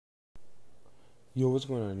Yo, what's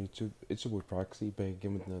going on YouTube? It's your boy Proxy back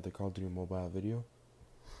again with another Call of Duty mobile video.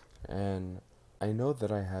 And I know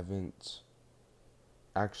that I haven't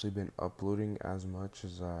actually been uploading as much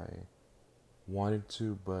as I wanted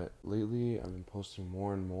to, but lately I've been posting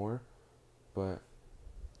more and more, but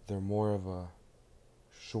they're more of a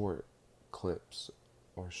short clips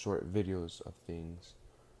or short videos of things,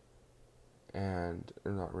 and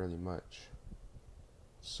they're not really much.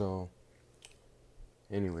 So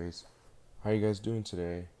anyways, how you guys doing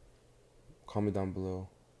today? Comment down below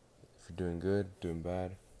if you're doing good, doing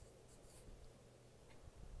bad.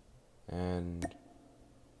 And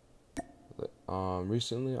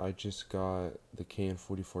recently I just got the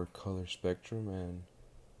KN44 color spectrum, and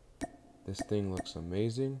this thing looks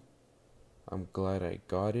amazing. I'm glad I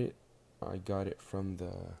got it. I got it from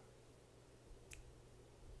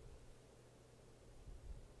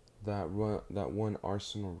that one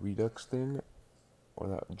Arsenal Redux thing, or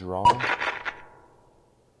that draw.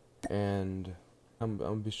 And I'm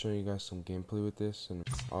gonna be showing you guys some gameplay with this, and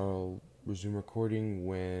I'll resume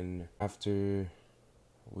recording after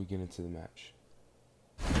we get into the match.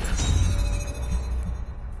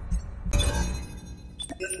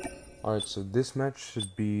 Alright, so this match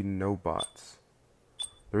should be no bots.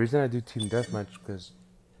 The reason I do team deathmatch because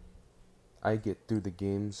I get through the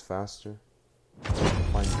games faster,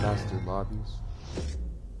 find faster lobbies.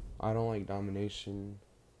 I don't like domination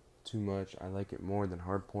too much. I like it more than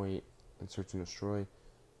hardpoint and search and destroy.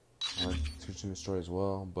 I like search and destroy as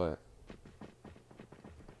well, but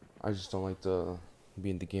I just don't like to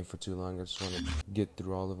be in the game for too long. I just want to get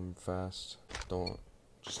through all of them fast. Just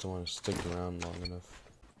don't want to stick around long enough.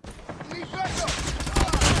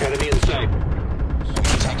 Enemy in sight.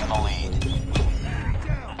 Taking the lead.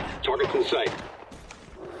 Target's in sight.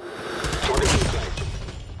 Target's in sight.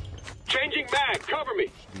 Changing mag. Cover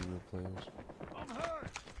me.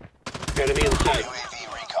 Enemy in sight.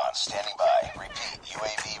 UAV recon standing by. Repeat.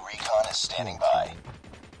 UAV recon is standing by.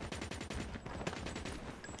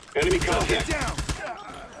 Enemy contact.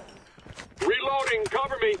 Reloading.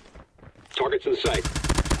 Cover me. Target's in sight.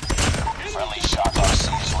 Friendly shock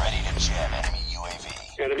RC is ready to jam enemy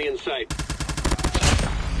UAV. Enemy in sight.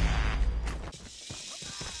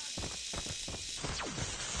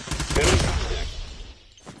 Enemy contact.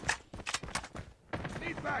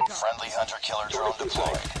 Friendly hunter-killer drone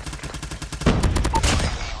deployed.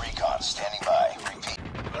 UAV recon standing by. Repeat.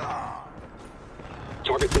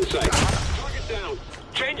 Target's in sight. Target down.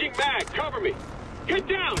 Changing mag. Cover me. Get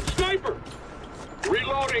down. Sniper.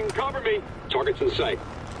 Reloading. Cover me. Target's in sight.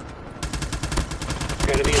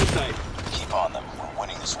 Enemy in sight. Keep on them. We're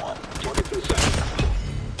winning this one. Target's in sight.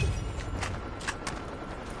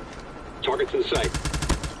 Target's in sight.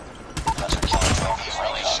 Hunter-killer drone.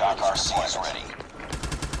 Friendly shock RC is ready.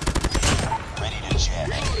 Ready to jam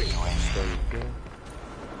UAV.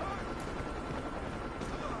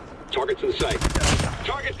 Target's in sight.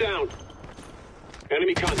 Target down.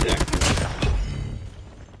 Enemy contact.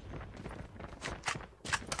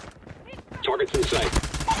 Target's in sight.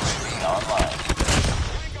 UAV online.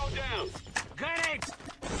 Tango down. Got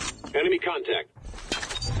it. Enemy contact.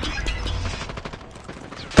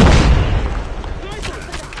 Sniper.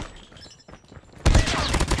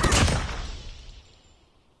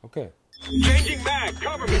 Okay. Changing mag.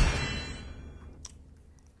 Cover me.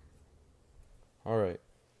 Alright.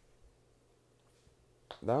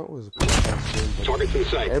 That was a good game, but Target's in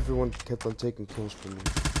sight. everyone kept on taking kills from me.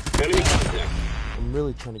 Enemy contact. I'm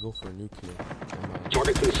really trying to go for a new kill.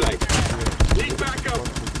 Target's in sight. Lead back up.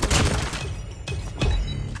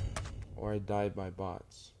 Or I died by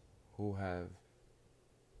bots who have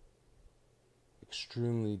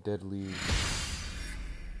extremely deadly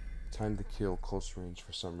time to kill close range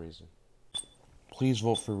for some reason. Please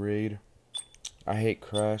vote for raid. I hate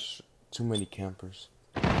crash. Too many campers.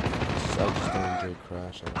 I just don't enjoy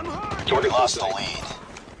crash. Target lost the lead.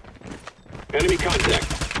 Enemy contact.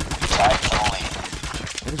 Tied for the lead.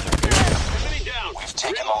 What is that? Enemy down. We've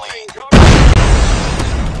taken the lead.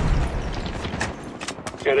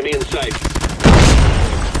 Enemy in sight.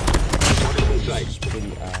 Target's in sight. It's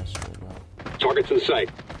pretty ass right now. Target's in sight.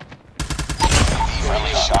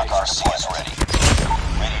 Friendly shock RC is ready.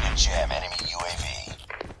 Ready to jam enemy UAV.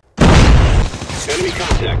 Enemy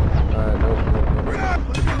contact. Nope.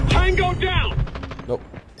 Tango down. Nope.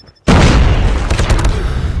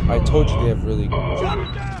 I told you they have really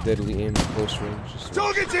deadly aim at close range.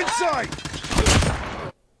 Target's in sight.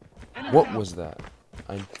 What was that?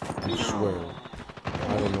 I swear.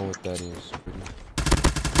 I don't know what that is.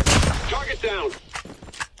 Target down.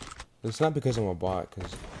 It's not because I'm a bot,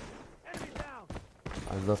 because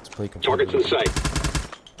I love to play Target's in sight.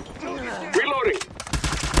 Reloading.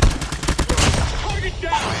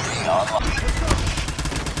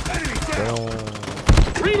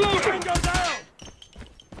 Reloading!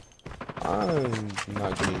 I'm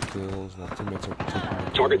not getting kills. My teammates are taking my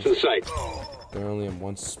kills. Targets in sight. They're only on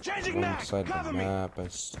one side of the map. I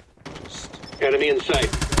just... Enemy in sight.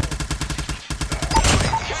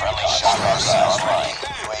 Friendly Shock RC is ready.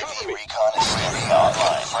 UAV recon is standing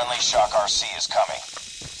online. Friendly Shock RC is coming.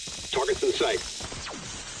 Targets in sight.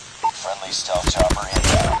 Friendly stealth chopper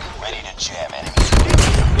inbound. Ready to jam enemy.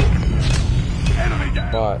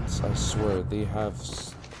 Bots, I swear, they have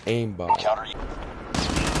aimbot. Counter.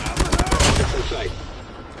 Targets in sight.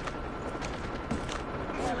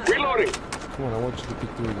 Reloading. Come on, I want you to pick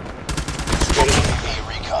through them. UAV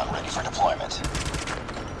recon ready for deployment.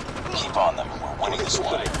 Keep on them. We're winning this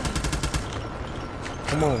one.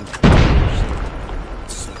 Come on.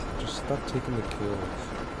 Just stop taking the kills.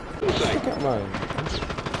 In sight. Look at mine.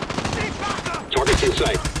 Targets in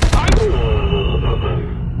sight.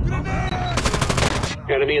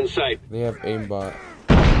 Enemy in sight. They have aimbot.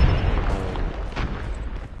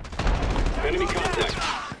 Enemy contact.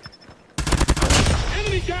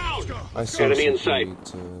 Enemy down. I Enemy in sight. need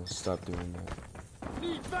to stop doing that.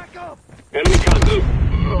 Enemy contact.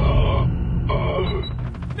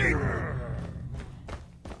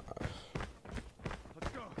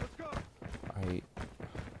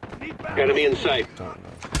 Enemy in sight. Don't know.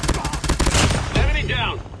 Enemy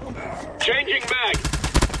down. Changing mag.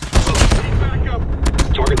 Back up.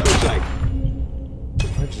 Targets in sight.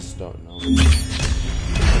 I just don't know. I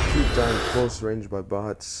keep dying close range by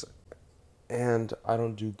bots, and I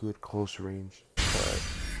don't do good close range. But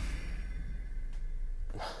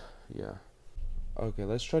yeah. Okay,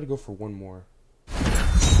 let's try to go for one more.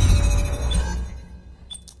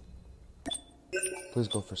 Please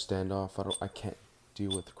go for standoff. I can't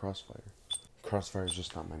deal with Crossfire. Crossfire is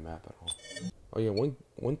just not my map at all. Oh yeah,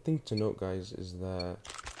 one thing to note, guys, is that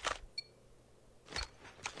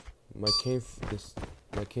my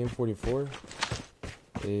KM44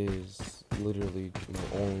 is literally my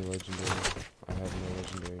only legendary. I have no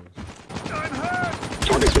legendaries.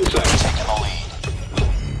 Targets in sight. Taking the lead.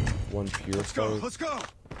 One purified. Let's go.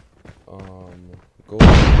 Gold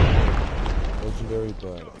legendary,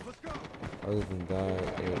 but other than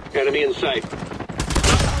that, Enemy in sight.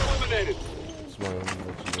 Eliminated. it's my only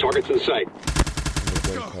legendary. Targets in sight.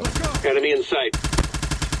 Enemy in sight.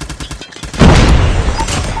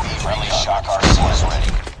 Friendly Shock RC is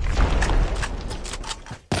ready.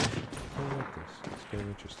 I like this. It's getting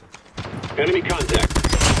interesting. Enemy contact.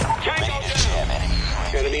 Tango Ready to down. jam enemy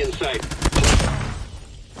UAV. Enemy in sight.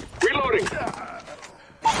 Reloading.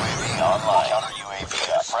 UAV online. Counter UAV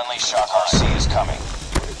up. Friendly Shock RC is coming.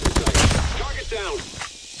 Targets in sight. Target down.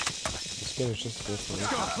 This game is just different.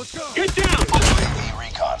 Let's go. Get down. UAV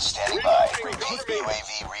recon standing by. Repeat,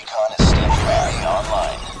 UAV recon is standing by.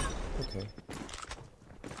 Online. Okay.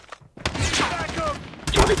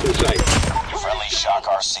 Targets in sight. Friendly Shock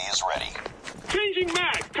RC is ready. Changing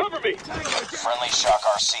mag. Cover me. Friendly Shock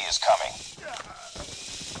RC is coming.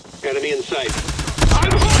 Enemy in sight.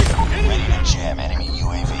 I'm hurt. Enemy. Ready to jam enemy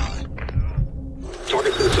UAV.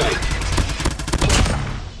 Targets in sight.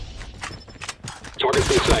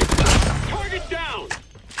 Targets in sight. Target down.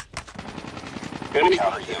 Enemy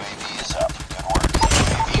Counter contact. UAV is up. Good work.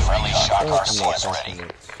 UAV friendly Shock RC is ready.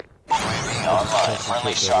 UAV online.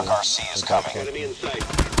 Friendly Shock RC is coming. Enemy in sight.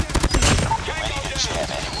 Ready to jam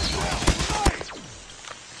enemy UAV.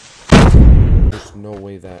 There's no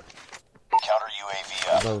way that Counter UAV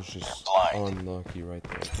up. that was just Blind. unlucky right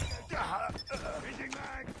there.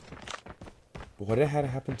 But what had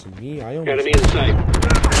happened to me? I almost Enemy in sight.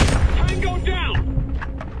 Tango down.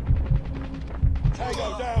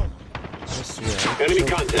 Tango down. I swear. I Enemy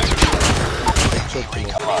choked- contact. I choked them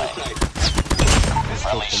Recon up. line.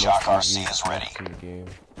 Friendly Choked them Shock up for RC me is ready. in the game.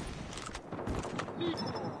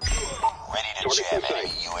 Ready to jam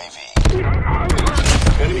enemy UAV.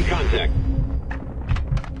 Enemy contact.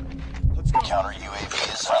 Let's go. Counter UAV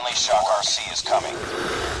is friendly Shock RC is coming.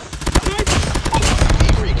 Sniper.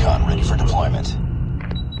 UAV recon ready for deployment.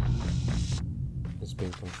 It's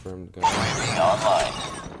been confirmed, guys. UAV online.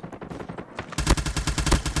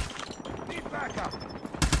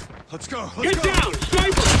 Let's go. Let's Get go. down.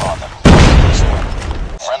 Sniper. On them.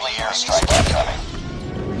 Friendly airstrike incoming.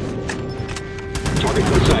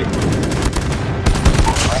 Targets in sight.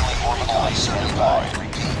 Friendly orbital is standing by.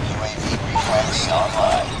 Repeat, UAV recon is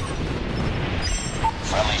online.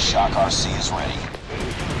 Friendly Shock RC is ready.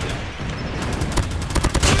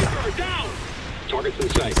 Sniper down. Targets in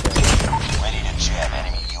sight. Ready to jam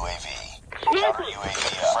enemy UAV. Counter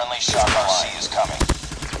UAV up. Friendly Shock RC is coming.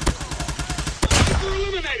 Sniper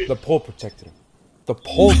eliminated. The pole protected him. The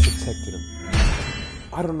pole protected him.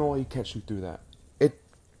 I don't know why you can't shoot through that. It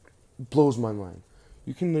blows my mind.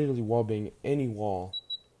 You can literally wall bang any wall,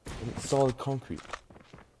 and it's solid concrete,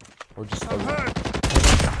 or just a lamp.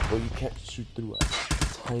 But you can't shoot through a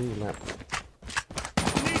tiny lamp.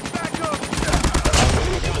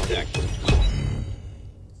 Contact.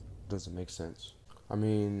 Doesn't make sense. I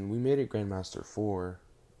mean, we made it Grandmaster 4.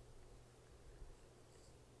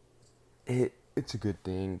 It's a good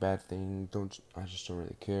thing, bad thing. I just don't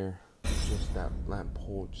really care. Just that lamp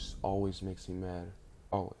pole just always makes me mad.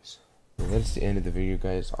 Always. And that's the end of the video,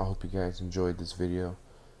 guys. I hope you guys enjoyed this video,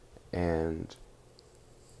 and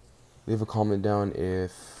leave a comment down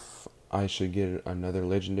if I should get another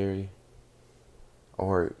legendary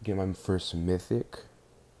or get my first mythic.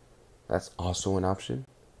 That's also an option.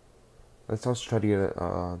 Let's also try to get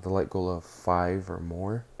the light goal of 5 or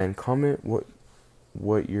more, and comment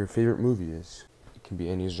what your favorite movie is. It can be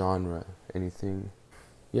any genre, anything.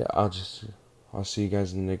 Yeah, I'll see you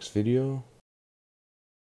guys in the next video.